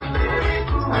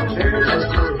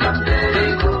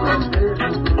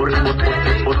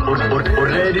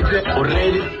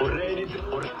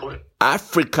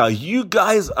Africa, you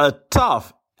guys are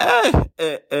tough.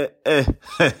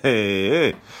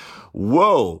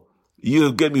 Whoa, you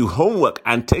have given me homework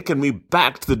and taken me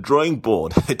back to the drawing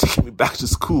board, taken me back to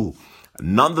school.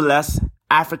 Nonetheless,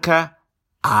 Africa,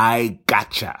 I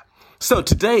gotcha. So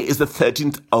today is the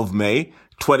 13th of May,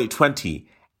 2020,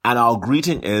 and our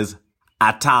greeting is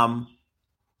Atam.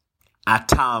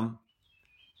 Atam.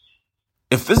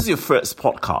 If this is your first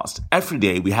podcast, every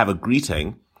day we have a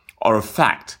greeting or a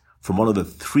fact from one of the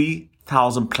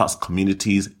 3,000 plus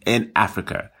communities in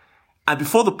Africa. And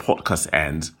before the podcast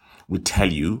ends, we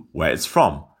tell you where it's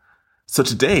from. So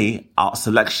today, our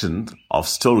selection of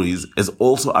stories is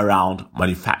also around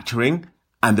manufacturing,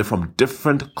 and they're from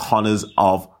different corners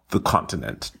of the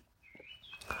continent.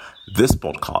 This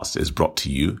podcast is brought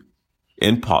to you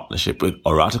in partnership with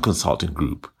Orato Consulting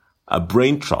Group, a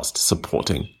brain trust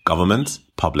supporting governments,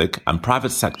 public and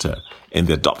private sector in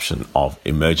the adoption of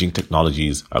emerging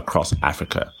technologies across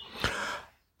Africa.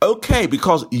 Okay,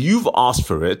 because you've asked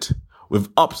for it, we've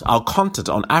upped our content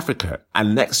on Africa,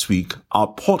 and next week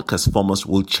our podcast format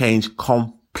will change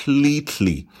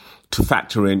completely to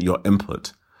factor in your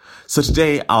input. So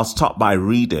today I'll start by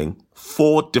reading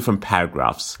 4 different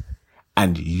paragraphs,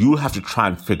 and you'll have to try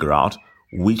and figure out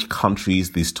which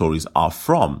countries these stories are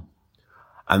from.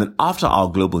 And then after our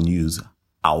global news,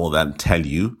 I will then tell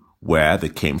you where they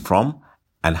came from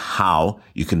and how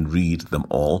you can read them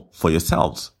all for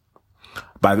yourselves.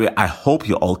 By the way, I hope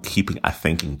you're all keeping a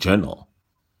thinking journal.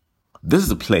 This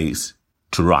is a place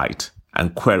to write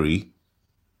and query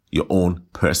your own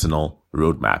personal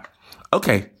roadmap.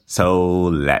 Okay, so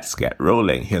let's get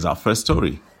rolling. Here's our first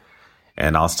story,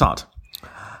 and I'll start.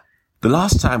 The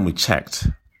last time we checked,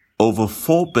 over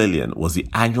 4 billion was the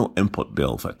annual import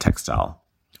bill for textile.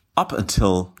 Up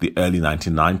until the early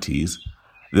 1990s,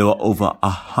 there were over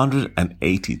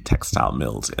 180 textile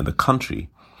mills in the country,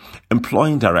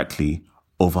 employing directly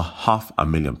over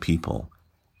 500,000 people.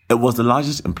 It was the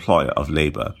largest employer of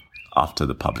labor after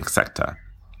the public sector.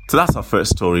 So that's our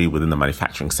first story within the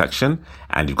manufacturing section,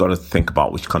 and you've got to think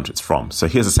about which country it's from. So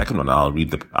here's the second one. I'll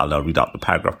read out the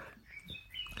paragraph.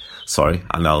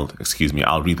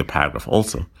 I'll read the paragraph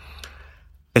also.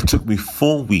 It took me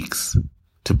 4 weeks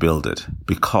to build it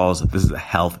because this is a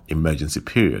health emergency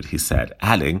period, he said,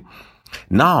 adding,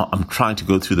 now I'm trying to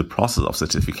go through the process of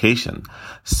certification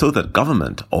so that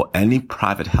government or any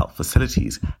private health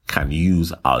facilities can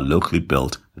use our locally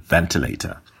built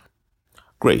ventilator.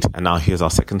 Great. And now here's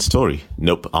our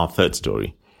our third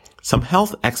story. Some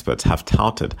health experts have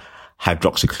touted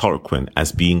hydroxychloroquine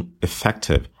as being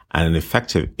effective and an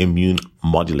effective immune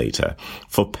modulator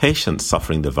for patients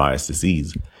suffering the virus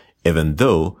disease, even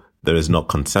though there is no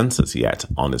consensus yet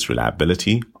on its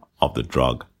reliability of the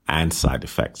drug and side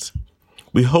effects.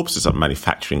 We hope to start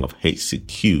manufacturing of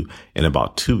HCQ in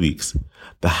about 2 weeks.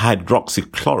 The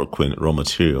hydroxychloroquine raw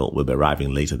material will be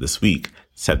arriving later this week,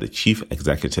 said the chief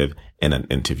executive in an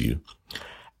interview.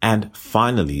 And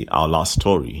finally, our last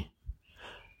story.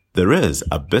 There is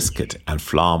a biscuit and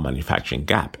flour manufacturing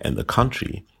gap in the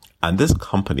country, and this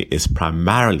company is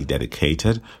primarily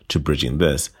dedicated to bridging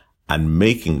this and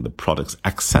making the products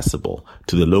accessible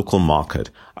to the local market,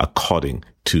 according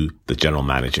to the general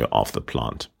manager of the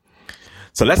plant.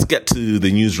 So let's get to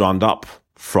the news roundup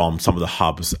from some of the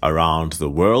hubs around the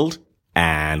world,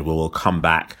 and we will come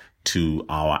back to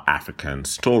our African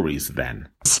stories then.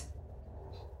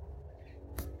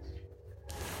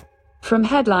 From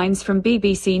headlines from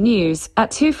BBC News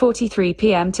at 2:43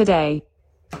 p.m. today.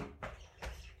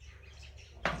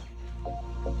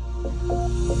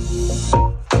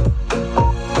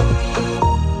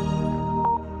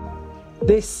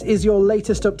 This is your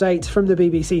latest update from the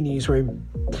BBC Newsroom.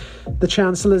 The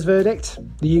Chancellor's verdict: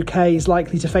 the UK is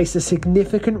likely to face a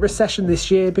significant recession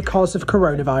this year because of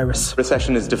coronavirus.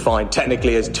 Recession is defined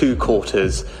technically as 2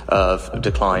 quarters of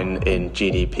decline in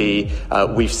GDP.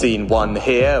 We've seen one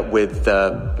here with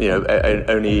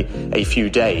only a few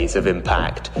days of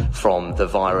impact from the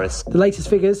virus. The latest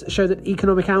figures show that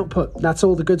economic output, that's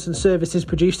all the goods and services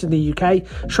produced in the UK,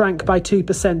 shrank by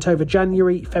 2% over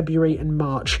January, February and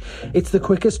March. It's the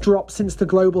quickest drop since the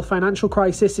global financial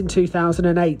crisis in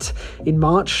 2008. In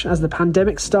March, as the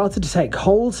pandemic started to take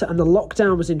hold and the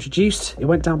lockdown was introduced, it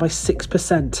went down by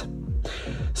 6%.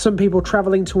 Some people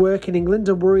travelling to work in England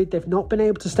are worried they've not been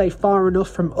able to stay far enough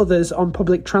from others on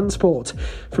public transport.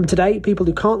 From today, people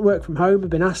who can't work from home have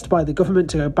been asked by the government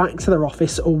to go back to their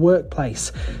office or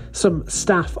workplace. Some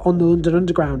staff on the London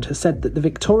Underground have said that the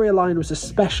Victoria line was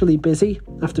especially busy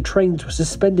after trains were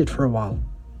suspended for a while.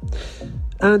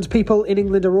 And people in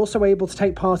England are also able to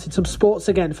take part in some sports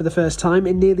again for the first time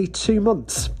in nearly 2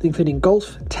 months, including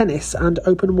golf, tennis and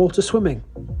open water swimming.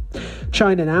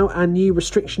 China now, and new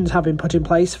restrictions have been put in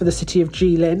place for the city of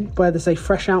Jilin, where there's a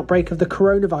fresh outbreak of the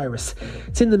coronavirus.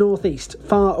 It's in the northeast,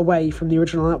 far away from the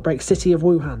original outbreak city of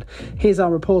Wuhan. Here's our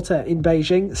reporter in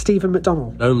Beijing, Stephen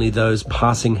McDonnell. Only those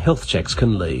passing health checks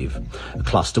can leave. A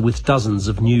cluster with dozens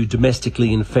of new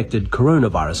domestically infected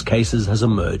coronavirus cases has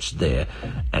emerged there,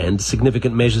 and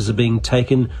significant measures are being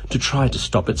taken to try to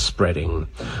stop it spreading.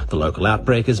 The local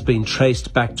outbreak has been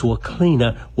traced back to a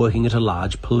cleaner working at a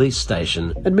large police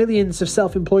station. And millions of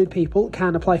self-employed people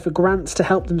can apply for grants to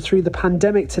help them through the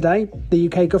pandemic today. The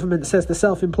UK government says the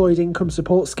Self-Employed Income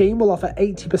Support Scheme will offer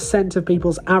 80% of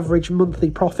people's average monthly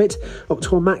profit, up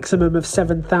to a maximum of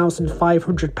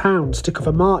 £7,500 to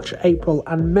cover March, April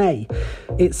and May.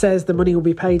 It says the money will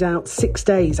be paid out 6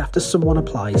 days after someone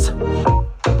applies.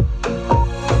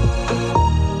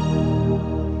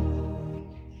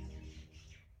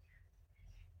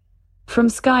 From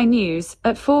Sky News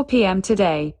at 4 p.m.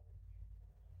 today.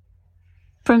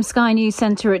 From Sky News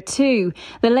Centre at 2,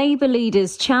 the Labour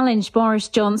leaders challenged Boris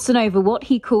Johnson over what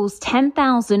he calls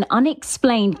 10,000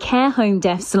 unexplained care home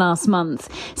deaths last month.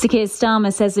 Sir Keir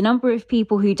Starmer says the number of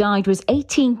people who died was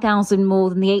 18,000 more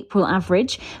than the April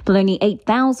average, but only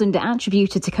 8,000 are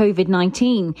attributed to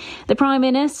COVID-19. The Prime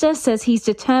Minister says he's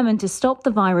determined to stop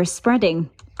the virus spreading.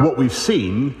 What we've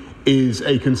seen is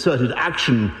a concerted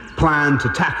action plan to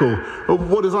tackle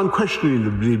what has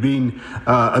unquestionably been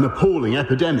an appalling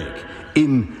epidemic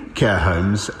in care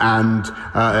homes, and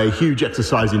a huge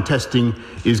exercise in testing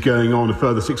is going on. A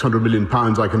further £600 million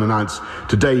I can announce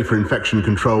today for infection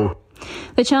control.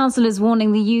 The Chancellor's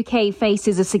warning the UK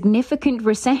faces a significant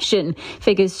recession.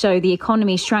 Figures show the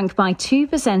economy shrank by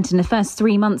 2% in the first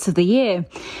 3 months of the year.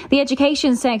 The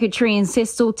Education Secretary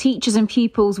insists all teachers and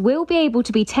pupils will be able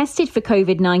to be tested for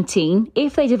COVID-19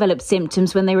 if they develop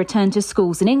symptoms when they return to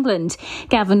schools in England.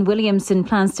 Gavin Williamson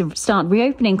plans to start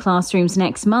reopening classrooms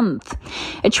next month.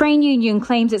 A train union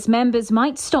claims its members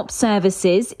might stop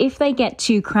services if they get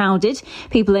too crowded.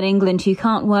 People in England who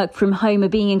can't work from home are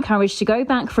being encouraged to go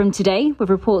back from today, with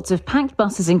reports of packed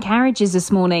buses and carriages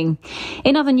this morning.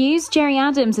 In other news, Gerry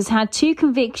Adams has had 2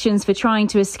 convictions for trying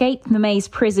to escape the Maze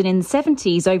prison in the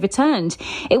 70s overturned.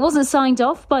 It wasn't signed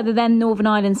off by the then Northern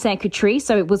Ireland Secretary,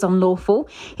 so it was unlawful.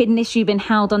 He'd initially been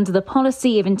held under the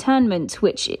policy of internment,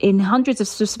 which in hundreds of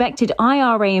suspected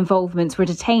IRA involvements were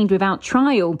detained without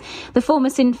trial. The former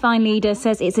Sinn Féin leader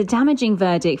says it's a damaging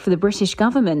verdict for the British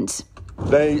government.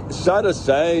 They set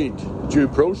aside due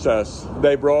process.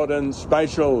 They brought in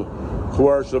special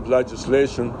coercive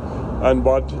legislation, and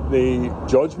what the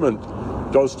judgment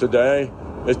does today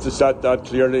is to set that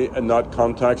clearly in that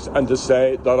context and to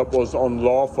say that it was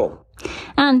unlawful.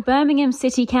 And Birmingham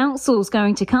City Council's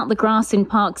going to cut the grass in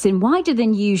parks in wider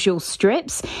than usual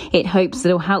strips. It hopes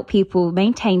it'll help people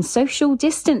maintain social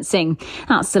distancing.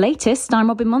 That's the latest. I'm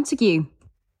Robin Montague.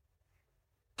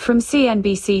 From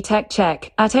CNBC Tech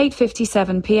Check at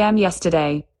 8:57 p.m.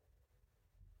 yesterday.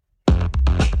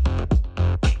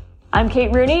 I'm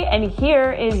Kate Rooney, and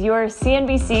here is your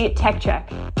CNBC Tech Check.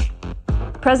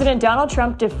 President Donald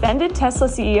Trump defended Tesla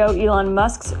CEO Elon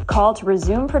Musk's call to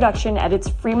resume production at its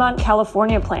Fremont,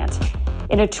 California plant.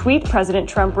 In a tweet, President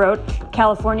Trump wrote,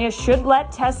 "California should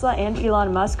let Tesla and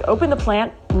Elon Musk open the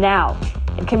plant now.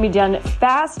 It can be done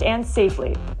fast and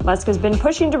safely." Musk has been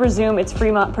pushing to resume its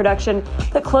Fremont production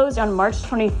that closed on March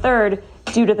 23rd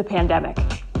due to the pandemic.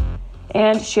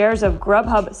 And shares of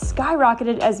Grubhub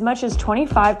skyrocketed as much as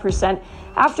 25%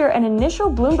 after an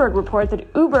initial Bloomberg report that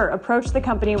Uber approached the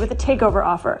company with a takeover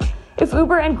offer. If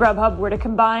Uber and Grubhub were to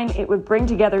combine, it would bring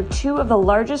together 2 of the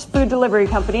largest food delivery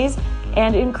companies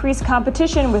and increase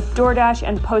competition with DoorDash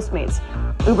and Postmates.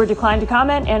 Uber declined to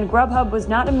comment, and Grubhub was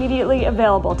not immediately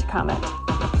available to comment.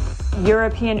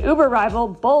 European Uber rival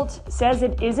Bolt says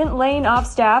it isn't laying off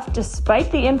staff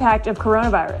despite the impact of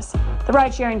coronavirus. The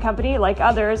ride-sharing company, like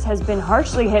others, has been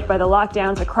harshly hit by the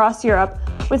lockdowns across Europe,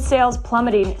 with sales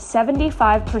plummeting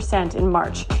 75% in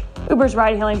March. Uber's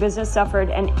ride-hailing business suffered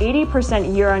an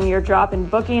 80% year-on-year drop in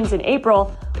bookings in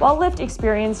April, while Lyft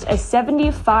experienced a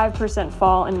 75%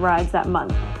 fall in rides that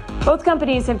month. Both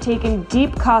companies have taken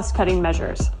deep cost-cutting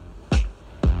measures.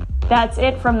 That's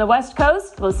it from the West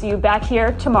Coast. We'll see you back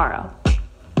here tomorrow.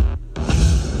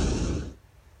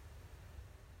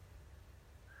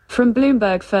 From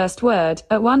Bloomberg First Word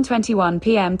at 1:21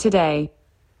 p.m. today.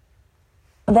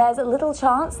 There's little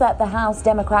chance that the House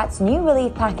Democrats' new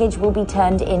relief package will be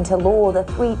turned into law. The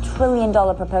 $3 trillion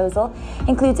proposal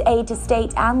includes aid to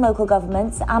state and local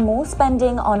governments and more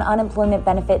spending on unemployment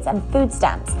benefits and food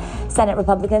stamps. Senate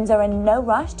Republicans are in no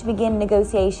rush to begin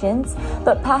negotiations,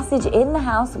 but passage in the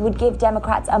House would give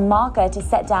Democrats a marker to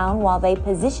set down while they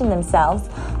position themselves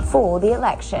for the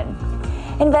election.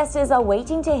 Investors are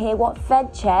waiting to hear what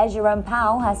Fed Chair Jerome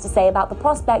Powell has to say about the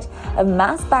prospect of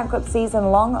mass bankruptcies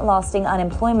and long-lasting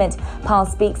unemployment. Powell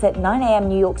speaks at 9 a.m.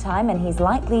 New York time, and he's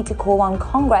likely to call on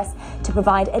Congress to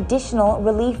provide additional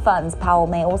relief funds. Powell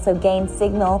may also gain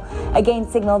signal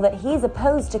that he's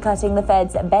opposed to cutting the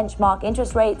Fed's benchmark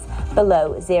interest rates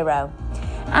below zero.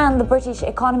 And the British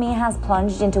economy has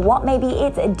plunged into what may be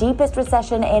its deepest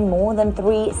recession in more than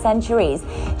 3 centuries.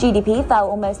 GDP fell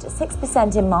almost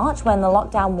 6% in March when the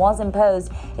lockdown was imposed.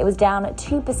 It was down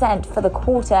 2% for the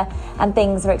quarter, and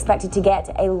things are expected to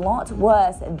get a lot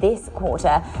worse this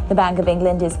quarter. The Bank of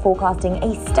England is forecasting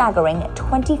a staggering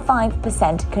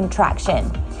 25%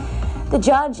 contraction. The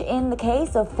judge in the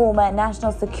case of former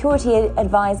National Security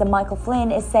Advisor Michael Flynn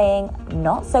is saying,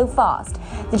 not so fast.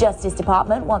 The Justice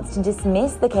Department wants to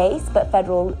dismiss the case, but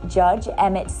federal judge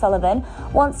Emmett Sullivan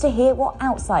wants to hear what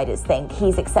outsiders think.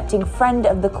 He's accepting friend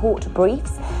of the court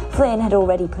briefs. Flynn had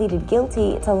already pleaded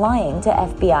guilty to lying to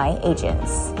FBI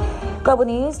agents. Global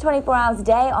news 24 hours a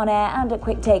day on air and a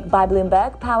quick take by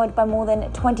Bloomberg, powered by more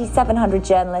than 2,700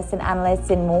 journalists and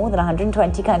analysts in more than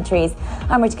 120 countries.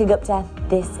 I'm Ritika Gupta.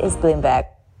 This is Bloomberg.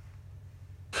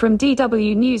 From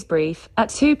DW Newsbrief at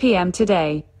 2 p.m.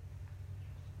 today.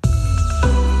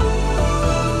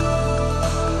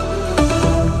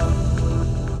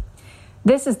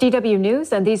 This is DW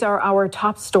News, and these are our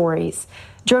top stories.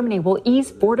 Germany will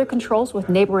ease border controls with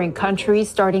neighboring countries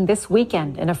starting this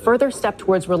weekend in a further step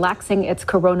towards relaxing its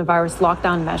coronavirus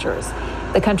lockdown measures.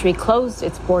 The country closed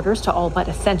its borders to all but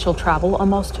essential travel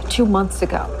almost 2 months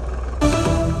ago.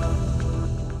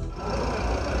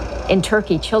 In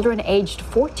Turkey, children aged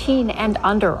 14 and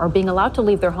under are being allowed to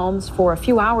leave their homes for a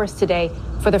few hours today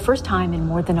for the first time in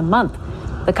more than a month.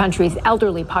 The country's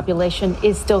elderly population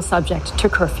is still subject to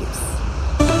curfews.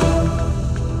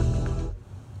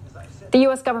 The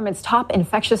U.S. government's top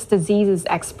infectious diseases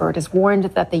expert has warned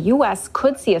that the U.S.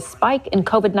 could see a spike in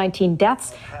COVID-19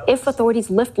 deaths if authorities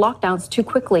lift lockdowns too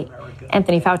quickly.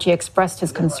 Anthony Fauci expressed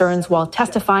his concerns while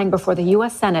testifying before the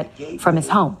U.S. Senate from his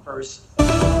home.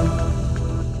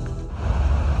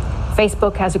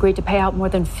 Facebook has agreed to pay out more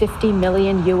than $50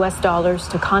 million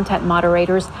to content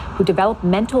moderators who develop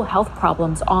mental health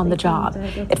problems on the job.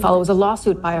 It follows a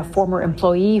lawsuit by a former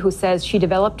employee who says she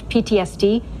developed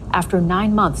PTSD after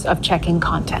 9 months of checking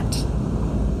content.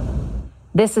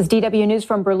 This is DW News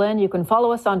from Berlin. You can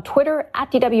follow us on Twitter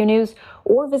at DW News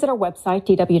or visit our website,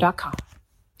 dw.com.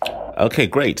 Okay,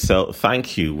 great. So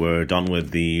thank you. We're done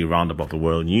with the roundup of the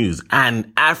world news.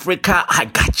 And Africa, I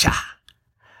gotcha.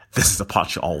 This is the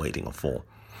part you're all waiting for.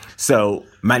 So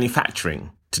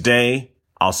manufacturing. Today,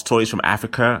 our stories from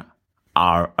Africa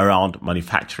are around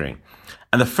manufacturing.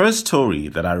 And the first story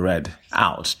that I read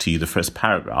out to you, the first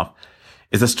paragraph,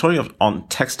 is a story on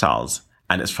textiles,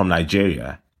 and it's from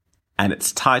Nigeria. And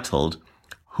it's titled,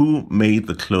 Who Made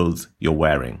the Clothes You're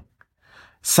Wearing?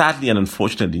 Sadly and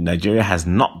unfortunately, Nigeria has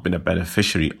not been a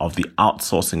beneficiary of the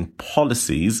outsourcing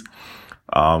policies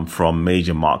from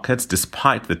major markets,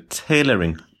 despite the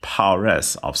tailoring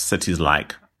prowess of cities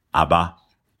like Aba.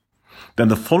 Then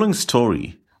the following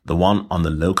story, the one on the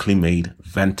locally made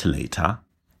ventilator.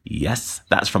 Yes,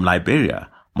 that's from Liberia,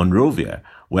 Monrovia,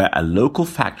 where a local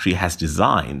factory has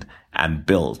designed and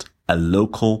built a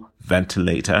local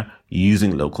ventilator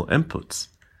using local inputs.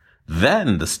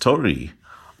 Then the story,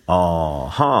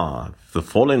 the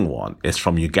following one is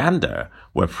from Uganda,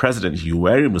 where President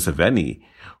Yoweri Museveni,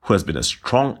 who has been a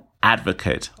strong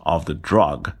advocate of the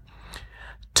drug,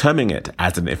 terming it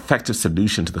as an effective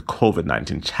solution to the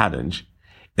COVID-19 challenge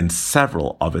in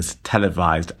several of his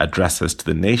televised addresses to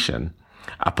the nation,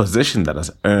 a position that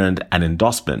has earned an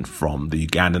endorsement from the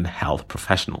Ugandan health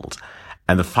professionals.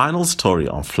 And the final story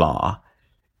on flour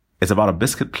is about a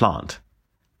biscuit plant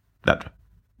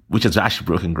which has actually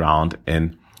broken ground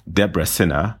in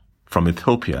Debrecen from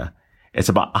Ethiopia. It's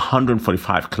about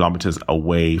 145 kilometers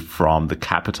away from the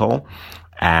capital,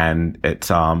 and it's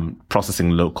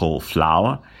processing local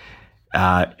flour.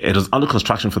 It was under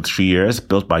construction for 3 years,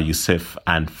 built by Yusuf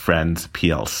and Friends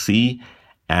PLC,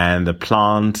 and the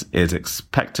plant is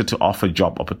expected to offer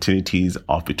job opportunities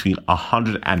of between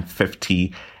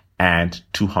 150 and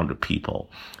 200 people.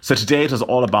 So today it was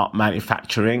all about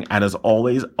manufacturing, and as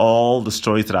always, all the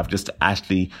stories that I've just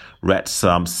actually read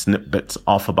some snippets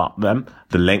off about them,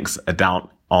 the links are down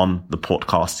on the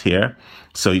podcast here,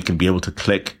 so you can be able to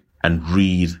click and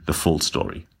read the full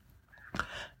story.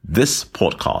 This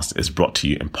podcast is brought to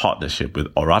you in partnership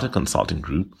with Orata Consulting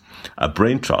Group, a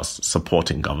brain trust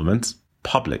supporting governments,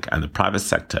 public and the private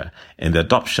sector in the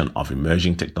adoption of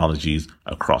emerging technologies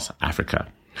across Africa.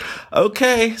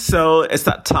 Okay, so it's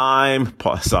that time.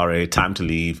 Time to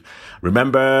leave.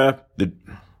 Remember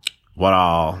what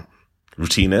our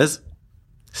routine is.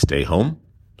 Stay home,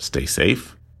 stay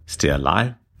safe, stay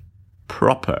alive,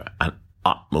 proper and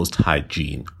utmost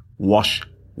hygiene. Wash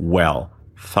well,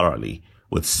 thoroughly,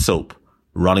 with soap,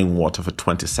 running water for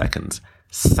 20 seconds.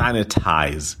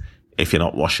 Sanitize if you're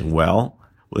not washing well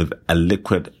with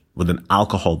an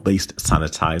alcohol-based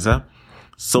sanitizer.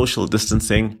 Social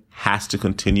distancing has to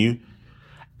continue.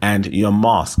 And your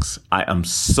masks, I am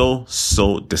so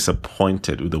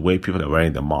disappointed with the way people are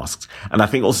wearing the masks. And I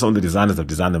think also some of the designers have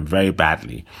designed them very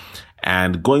badly.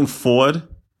 And going forward,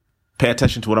 pay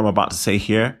attention to what I'm about to say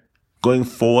here. Going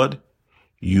forward,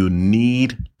 you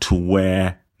need to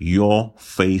wear your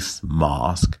face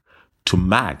mask to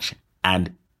match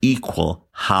and equal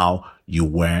how you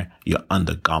wear your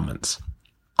undergarments.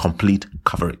 Complete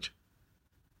coverage.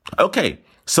 Okay,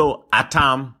 so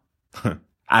Atam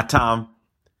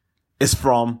is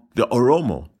from the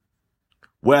Oromo.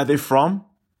 Where are they from?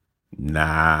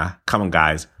 Nah, come on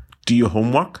guys, do your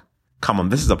homework. Come on,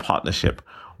 this is a partnership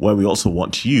where we also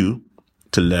want you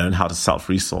to learn how to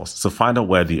self-resource. So find out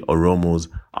where the Oromos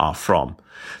are from.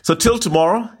 So till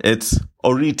tomorrow, it's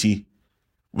Oriti,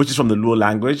 which is from the Luo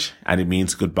language, and it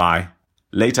means goodbye.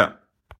 Later.